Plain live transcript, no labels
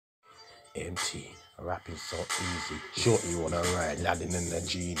MT, rapping so easy. Shorty wanna ride, Aladdin and the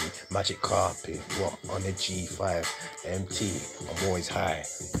genie. Magic carpet, what on the G5? MT, I'm always high.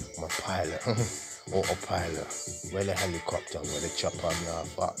 I'm a pilot, autopilot. Where the helicopter, where the chopper, nah,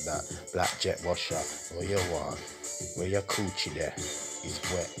 fuck that. Black jet washer, what you want? Where your coochie there? It's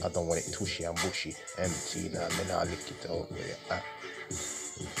wet, I don't want it tushy and bushy. MT, nah, me nah lick it out where you at.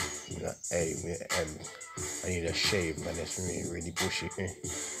 Hey, I need a shave, man. It's really bushy.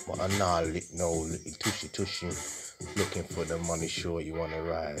 But I nah lick no little tushy. Looking for the money, sure you wanna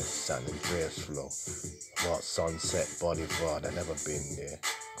ride. San Andreas flow. What sunset bodyguard? I never been there.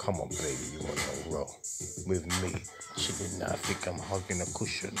 Come on, baby, you wanna roll with me? Chilling now, I think I'm hugging a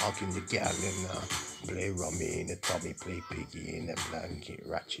cushion, hugging the gal in now. Play rummy in the tummy, play piggy in the blanket,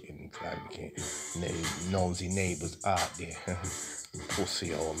 ratchet in the blanket. Nosy neighbors out there.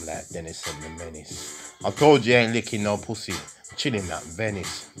 Pussy, oh, I'm like Dennis and the Menace. I told you I ain't licking no pussy. Chilling at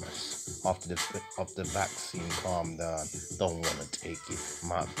Venice. After the vaccine, calm down. Don't wanna take it.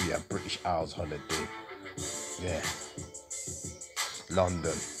 Might be a British Isles holiday. Yeah.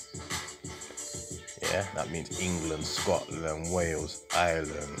 London. Yeah, that means England, Scotland, Wales,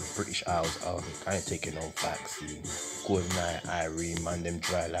 Ireland, British Isles. I ain't taking no vaccine. Good night, Irene, man, them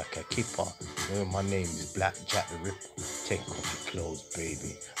dry like a kipper. My name is Black Jack the Ripper. Take off your clothes,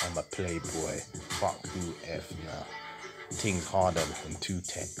 baby. I'm a playboy. Fuck who F now. Things harder than 2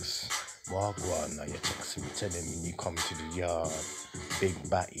 texts. Wagwan, now you're texting me, telling me you come to the yard. Big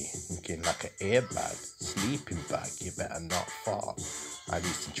batty, looking like an airbag. Sleeping bag, you better not fart. I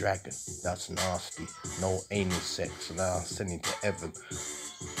used to dragon, that's nasty. No anal sex, now I'm sending to heaven.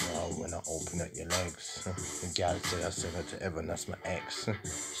 Now when I open up your legs, the gal said I sent her to heaven, that's my ex.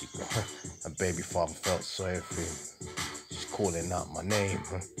 She got a baby father felt sorry for him. She's calling out my name,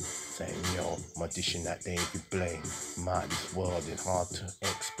 saying, yo, my dishing that day be blame. Might this world is hard to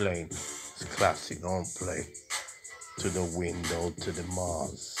explain. It's classic, don't play. To the window, to the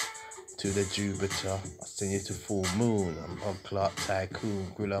Mars, to the Jupiter. I send you to full moon. I'm on Clark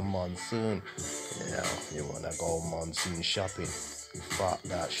Tycoon, Grilla Monsoon. Yeah, you wanna go monsoon shopping? Fuck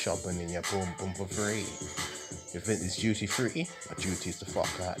that shopping in your boom for free. You think it's duty free? My duty is to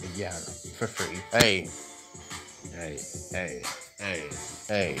fuck out the yard for free. Hey.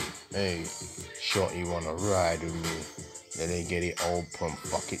 Shorty wanna ride with me. Then they get it open,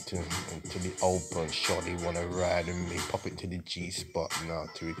 fuck it to the open. Shorty wanna ride with me, pop it to the G-spot now,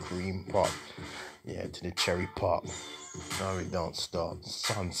 to the cream pop. Yeah, to the cherry pop. No, it don't stop.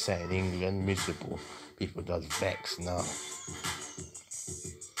 Sunset in England, miserable. People does vex now.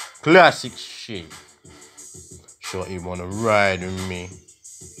 Classic shit. Shorty wanna ride with me.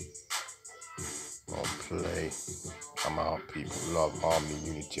 Don't play. Come out, people. Love, harmony,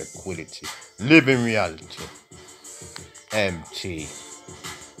 unity, equality. Live in reality. MT.